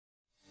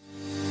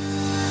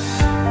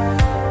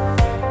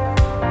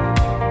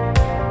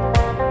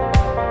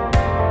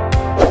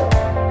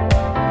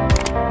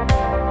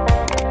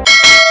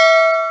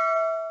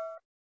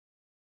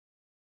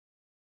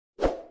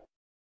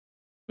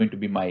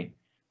my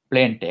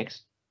plain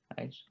text,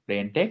 right?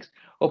 Plain text,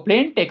 or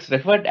plain text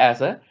referred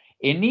as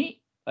anything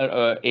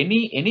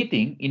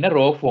in a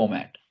raw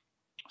format.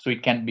 So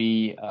it can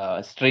be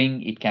a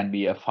string, it can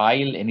be a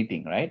file,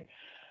 anything, right?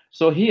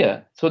 So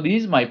here, so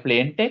this is my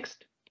plain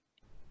text,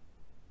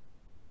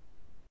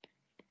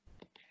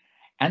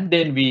 and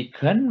then we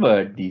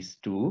convert these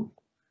to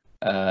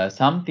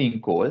something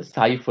called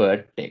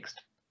cipher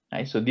text,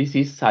 right? So this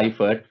is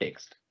cipher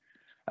text,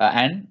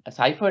 and a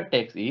cipher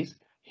text is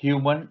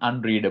human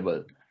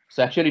unreadable.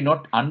 So actually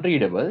not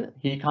unreadable,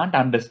 he can't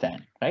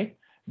understand, right?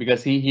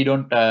 Because he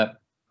don't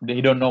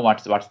know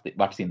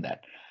what's in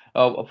that.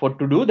 For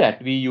to do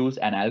that, we use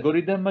an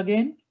algorithm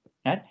again,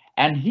 right?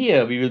 And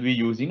here we will be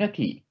using a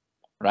key,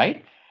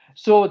 right?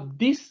 So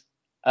this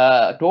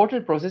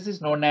total process is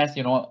known as,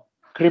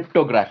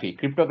 cryptography.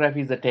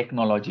 Cryptography is a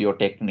technology or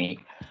technique,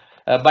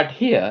 but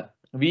here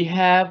we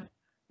have,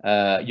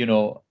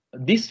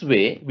 this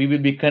way we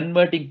will be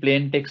converting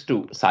plain text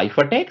to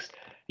cipher text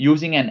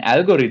using an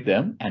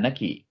algorithm and a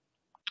key.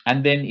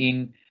 And then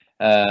in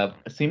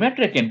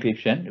symmetric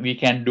encryption, we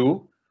can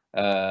do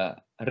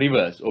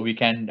reverse, or we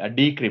can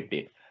decrypt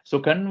it. So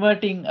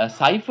converting a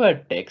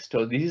ciphered text,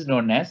 so this is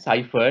known as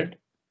cipher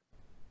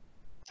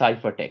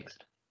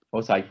text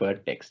or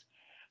ciphered text.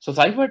 So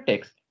ciphered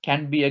text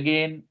can be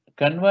again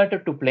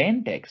converted to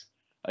plain text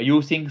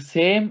using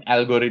same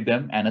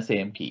algorithm and a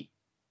same key.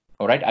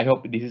 All right, I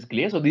hope this is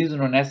clear. So this is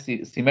known as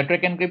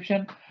symmetric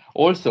encryption.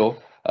 Also,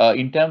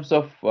 in terms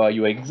of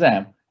your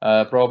exam,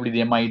 probably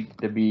they might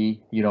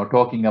be,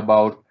 talking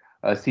about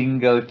a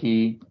single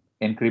key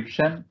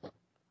encryption,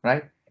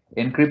 right?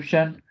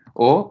 Encryption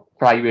or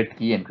private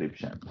key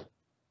encryption.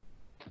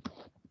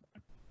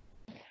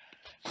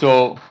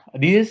 So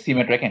this is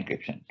symmetric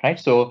encryption, right?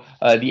 So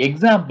the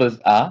examples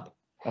are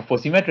for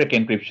symmetric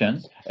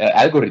encryptions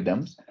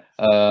algorithms.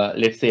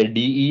 Let's say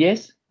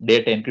DES,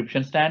 data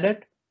encryption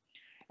standard,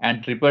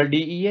 and triple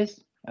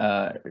DES,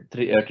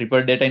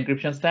 triple data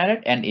encryption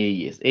standard, and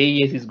AES.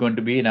 AES is going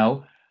to be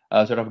now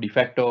sort of de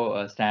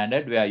facto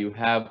standard where you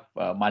have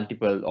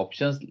multiple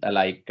options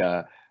like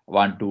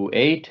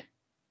 128,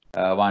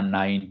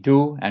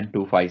 192, and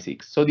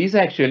 256. So these are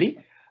actually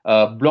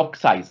block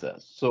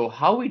sizes. So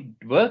how it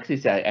works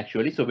is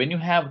actually, so when you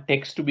have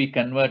text to be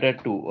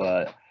converted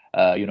to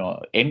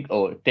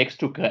or text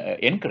to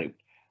encrypt,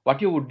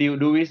 what you would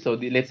do is, so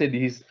let's say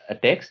this is a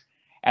text,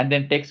 and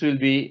then text will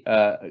be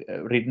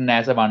written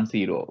as a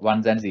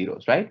ones and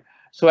zeros, right?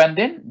 So and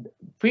then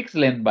fixed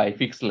length by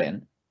fixed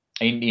length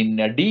in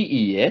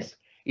DES,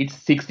 it's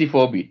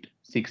 64-bit,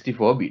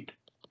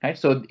 right?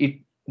 So it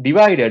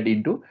divided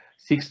into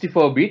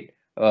 64-bit,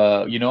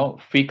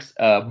 fixed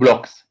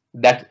blocks.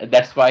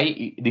 That's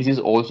why this is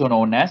also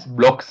known as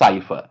block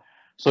cipher.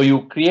 So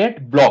you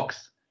create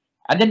blocks,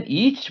 and then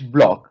each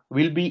block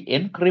will be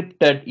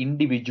encrypted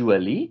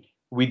individually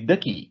with the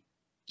key.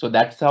 So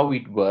that's how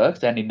it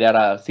works. And if there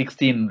are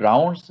 16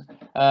 rounds,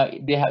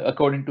 they have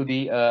according to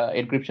the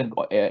encryption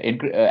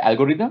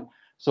algorithm.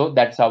 So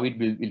that's how it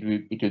will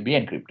be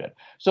encrypted.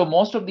 So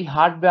most of the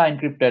hardware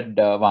encrypted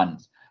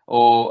ones,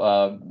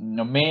 or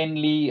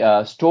mainly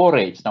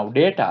storage. Now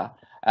data,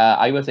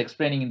 I was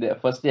explaining in the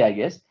first day, I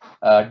guess,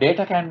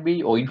 data can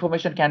be, or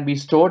information can be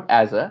stored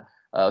as a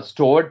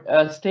stored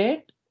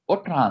state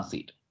or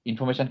transit.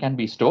 Information can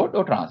be stored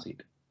or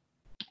transit.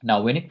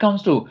 Now, when it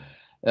comes to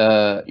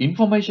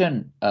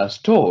information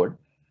stored,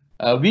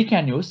 we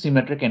can use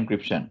symmetric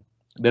encryption.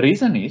 The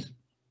reason is,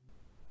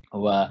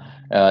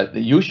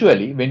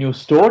 usually when you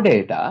store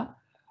data,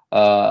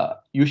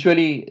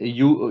 usually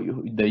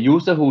the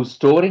user who's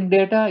storing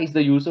data is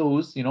the user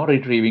who's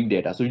retrieving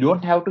data. So you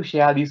don't have to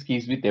share these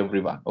keys with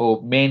everyone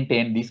or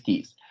maintain these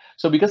keys.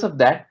 So because of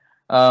that,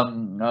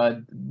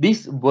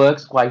 this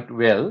works quite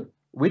well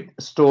with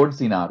stored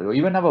scenario.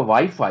 Even our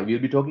Wi-Fi, we'll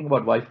be talking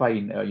about Wi-Fi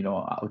in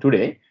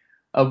today.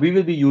 We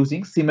will be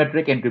using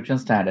symmetric encryption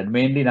standard,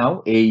 mainly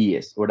now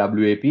AES or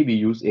WAP. We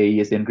use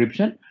AES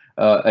encryption,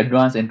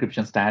 advanced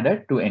encryption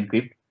standard, to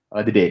encrypt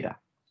the data.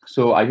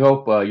 So I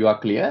hope you are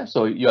clear.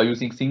 So you are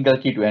using single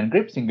key to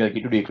encrypt, single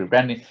key to decrypt.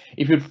 And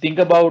if you think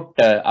about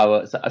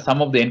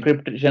some of the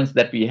encryptions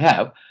that we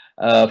have,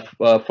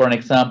 for an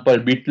example,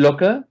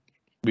 BitLocker,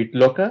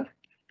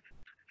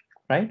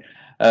 right?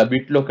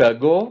 BitLocker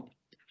Go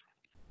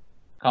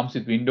comes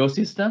with Windows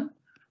system,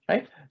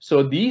 right?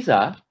 So these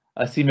are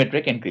a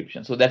symmetric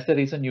encryption. So that's the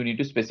reason you need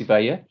to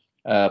specify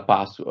a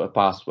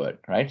password,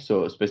 right?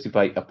 So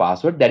specify a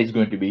password that is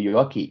going to be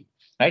your key,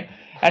 right?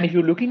 And if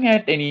you're looking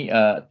at any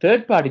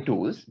third-party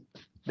tools,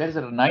 there is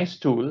a nice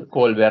tool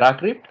called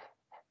Veracrypt.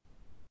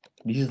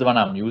 This is the one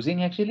I'm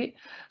using actually.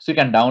 So you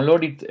can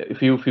download it, a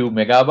few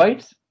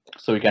megabytes.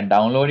 So you can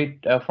download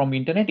it from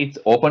internet. It's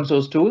open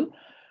source tool.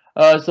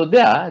 So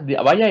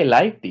why I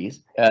like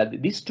this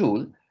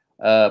tool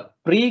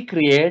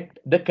pre-create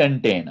the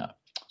container.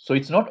 So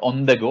it's not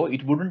on the go.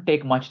 It wouldn't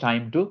take much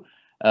time to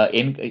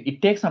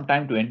it takes some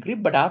time to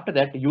encrypt, but after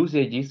that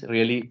usage is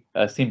really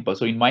simple.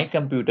 So in my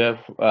computer,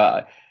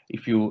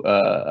 if you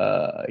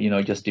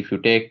if you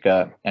take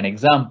an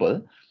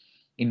example,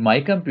 in my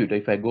computer,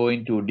 if I go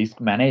into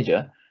disk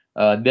manager,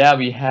 There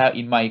we have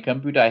in my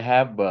computer, I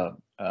have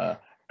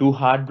two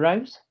hard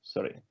drives.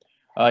 Sorry.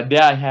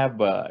 There I have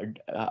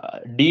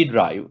D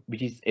drive,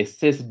 which is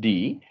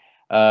SSD.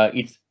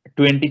 It's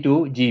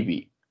 22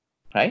 GB,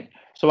 right?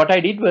 So what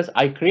I did was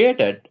I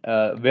created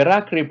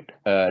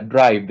VerCrypt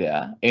drive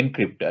there,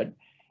 encrypted,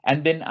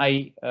 and then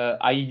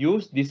I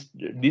used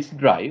this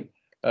drive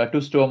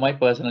to store my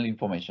personal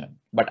information.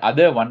 But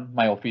other one,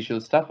 my official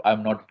stuff,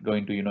 I'm not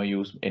going to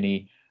use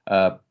any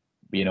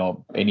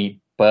any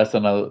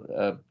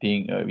personal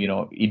thing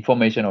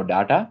information or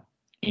data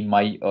in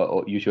my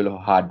usual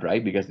hard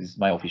drive, because this is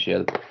my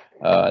official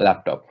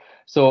laptop.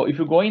 So if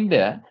you go in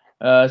there,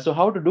 so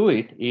how to do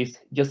it is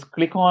just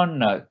click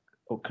on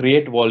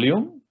create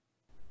volume,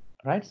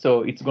 right?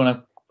 So it's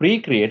gonna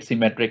pre-create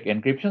symmetric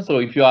encryption. So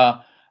if you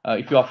are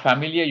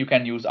familiar, you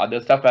can use other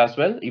stuff as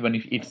well, even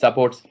if it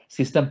supports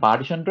system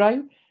partition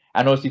drive.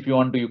 And also if you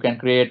want to, you can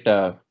create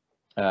a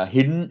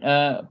hidden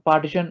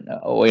partition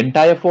or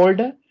entire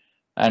folder.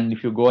 And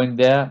if you go in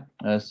there,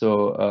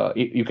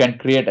 you can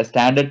create a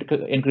standard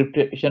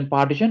encryption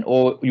partition,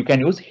 or you can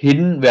use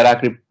hidden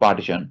VerCrypt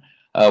partition.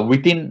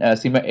 Within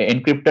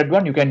encrypted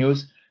one, you can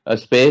use a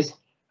space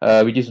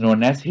which is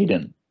known as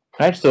hidden,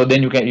 right? So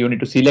then you need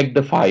to select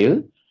the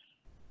file.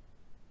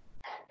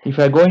 If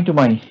I go into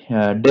my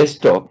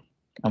desktop,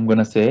 I'm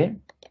gonna say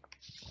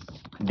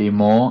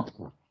demo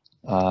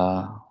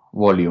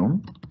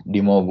volume,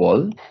 demo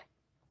vol,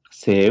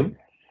 save,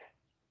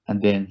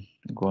 and then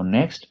go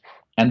next.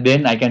 And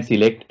then I can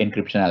select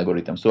encryption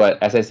algorithm. So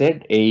as I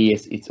said,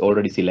 AES it's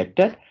already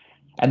selected,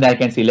 and I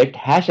can select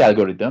hash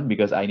algorithm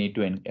because I need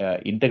to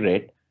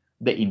integrate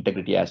the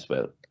integrity as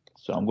well.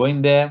 So I'm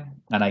going there,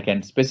 and I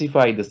can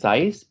specify the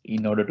size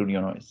in order to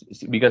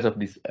because of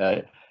this.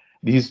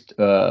 This is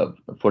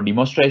for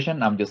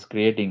demonstration. I'm just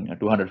creating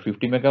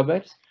 250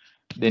 megabytes.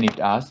 Then it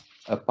asks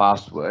a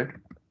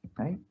password,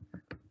 right?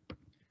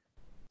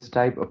 Just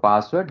type a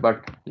password,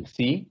 but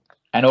see,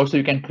 and also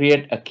you can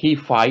create a key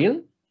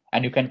file,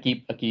 and you can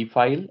keep a key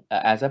file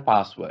as a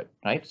password,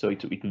 right? So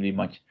it will be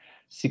much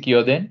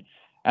secure then.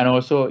 And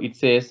also it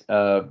says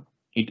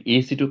it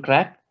easy to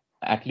crack,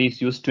 at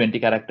least use 20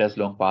 characters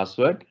long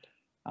password.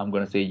 I'm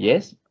going to say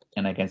yes,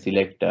 and I can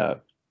select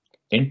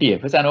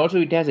NTFS. And also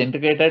it has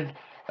integrated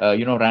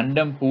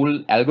random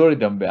pool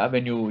algorithm, where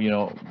when you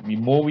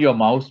move your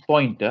mouse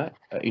pointer,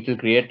 it will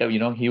create a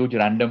huge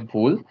random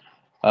pool.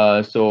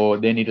 So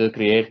then it will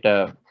create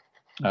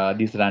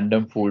this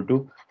random pool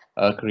to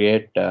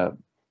create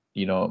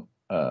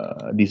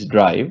this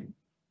drive.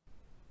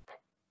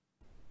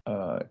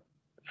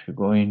 If you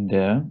go in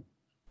there,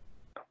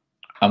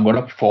 I'm going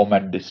to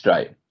format this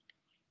drive.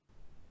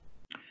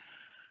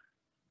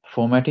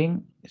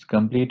 Formatting is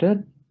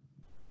completed.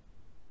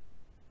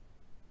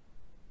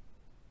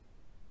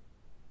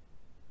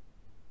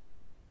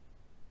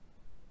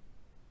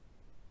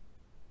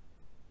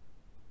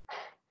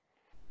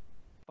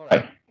 All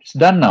right, it's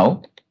done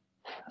now.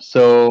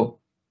 So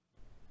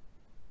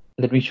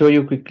let me show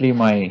you quickly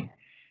my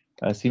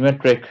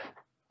symmetric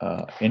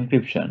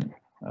encryption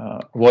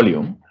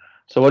volume.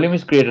 So volume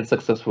is created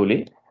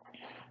successfully.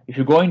 If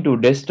you go into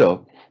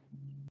desktop,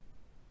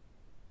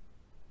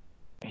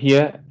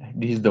 here,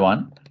 this is the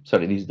one.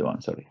 Sorry, this is the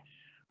one. Sorry,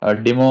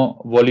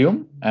 demo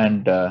volume,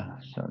 and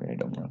sorry, I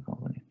don't want to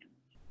comment.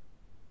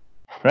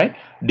 Right,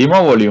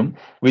 demo volume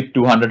with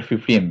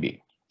 250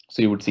 MB.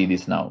 So you would see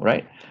this now,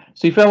 right?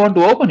 So if I want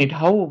to open it,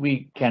 how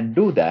we can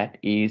do that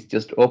is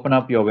just open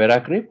up your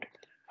VerCrypt.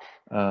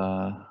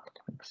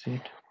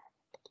 Exit.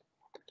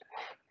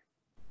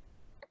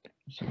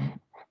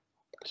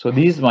 So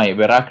this is my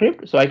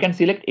VerCrypt. So I can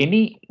select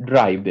any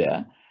drive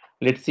there.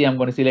 Let's see, I'm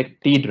going to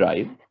select T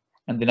drive,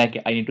 and then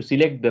I need to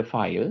select the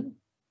file.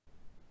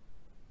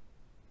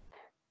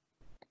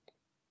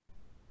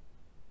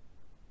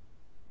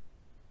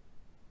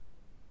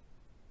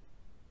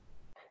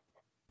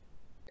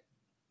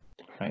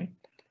 Right,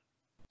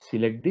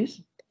 select this,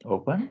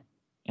 open,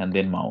 and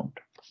then mount.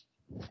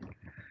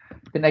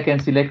 Then I can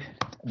select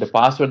the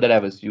password that I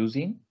was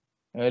using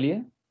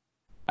earlier.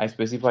 I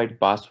specified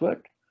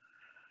password.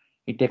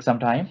 It takes some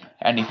time,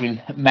 and it will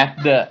map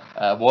the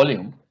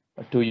volume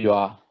to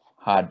your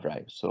hard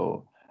drive.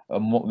 So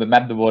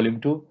map the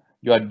volume to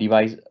your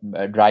device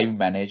drive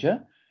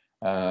manager.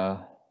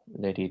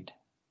 Let it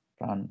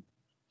run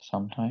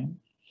sometime.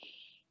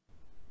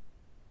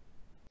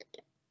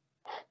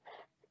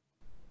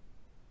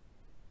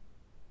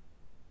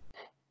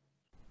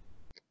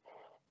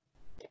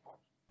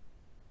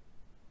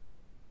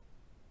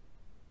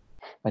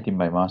 I think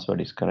my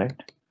password is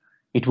correct.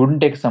 It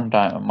wouldn't take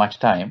much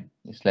time.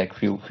 It's like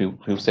few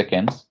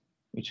seconds.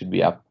 It should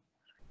be up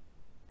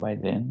by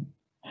then.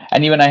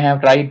 And even I have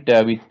tried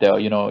with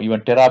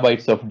even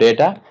terabytes of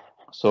data.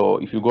 So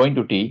if you go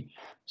into T,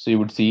 so you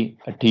would see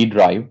a T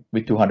drive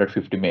with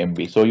 250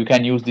 MB. So you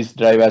can use this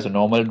drive as a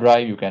normal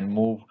drive. You can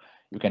move,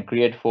 you can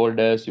create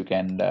folders, you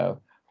can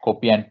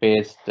copy and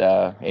paste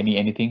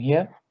anything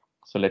here.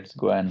 So let's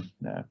go and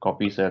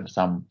copy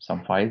some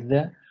files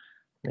there.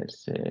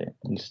 Let's say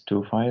these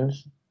two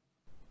files.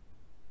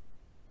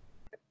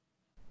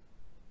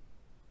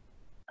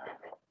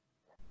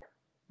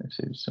 let's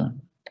say this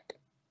one,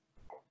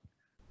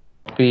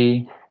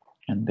 P,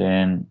 and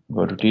then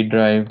go to T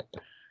drive,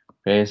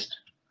 paste.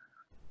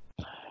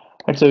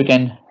 Right, so you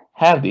can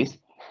have this,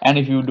 and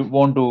if you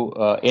want to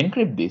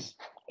encrypt this,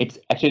 it's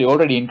actually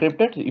already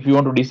encrypted. If you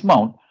want to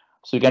dismount,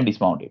 so you can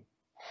dismount it.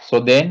 So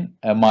then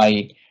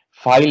my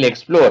file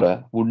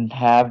explorer wouldn't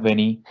have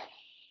any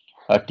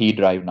T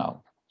drive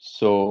now.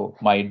 So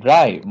my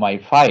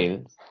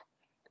files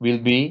will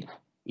be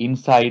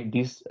inside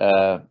this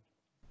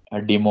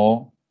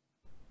demo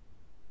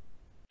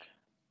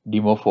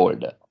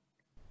folder,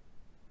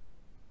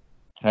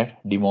 right?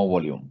 Demo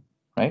volume,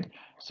 right?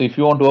 So if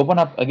you want to open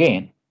up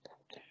again,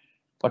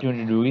 what you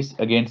need to do is,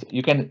 again,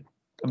 you can,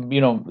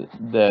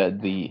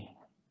 the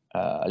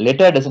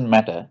letter doesn't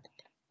matter.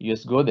 You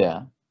just go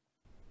there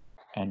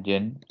and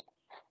then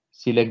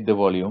select the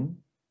volume,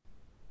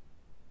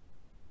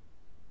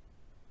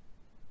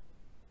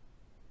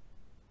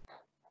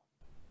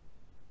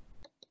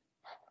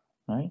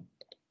 right,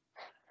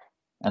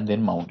 and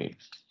then mount it,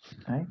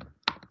 right.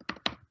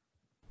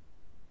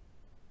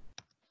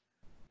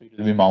 It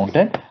will be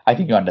mounted. I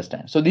think you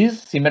understand. So this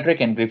is symmetric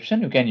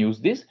encryption. You can use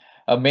this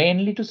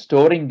mainly to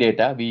storing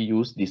data. We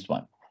use this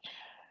one.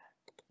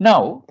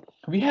 Now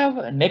we have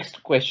a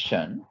next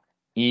question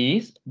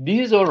is, this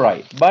is all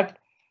right, but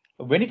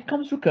when it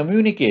comes to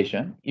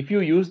communication, if you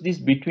use this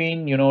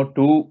between,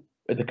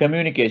 the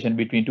communication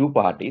between two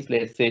parties,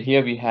 let's say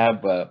here we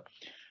have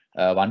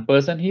one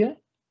person here,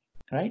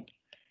 right,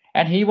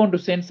 and he want to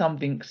send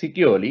something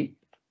securely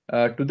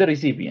to the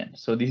recipient.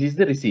 So this is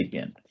the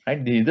recipient,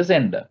 right, this is the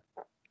sender,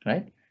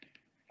 right.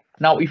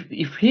 Now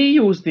if he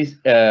use this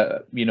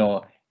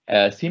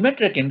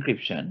symmetric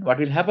encryption, what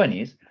will happen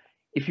is,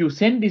 if you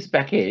send this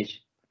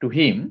package to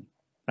him,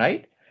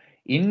 right,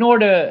 in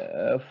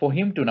order for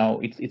him to, now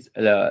it's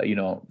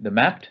the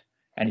mapped,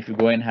 and if you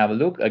go and have a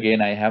look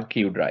again, I have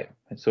Q drive,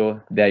 and so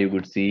there you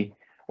could see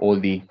all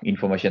the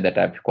information that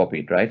I've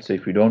copied, right. So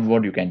if you don't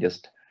want, you can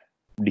just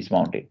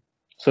dismount it.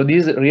 So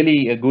this is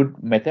really a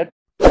good method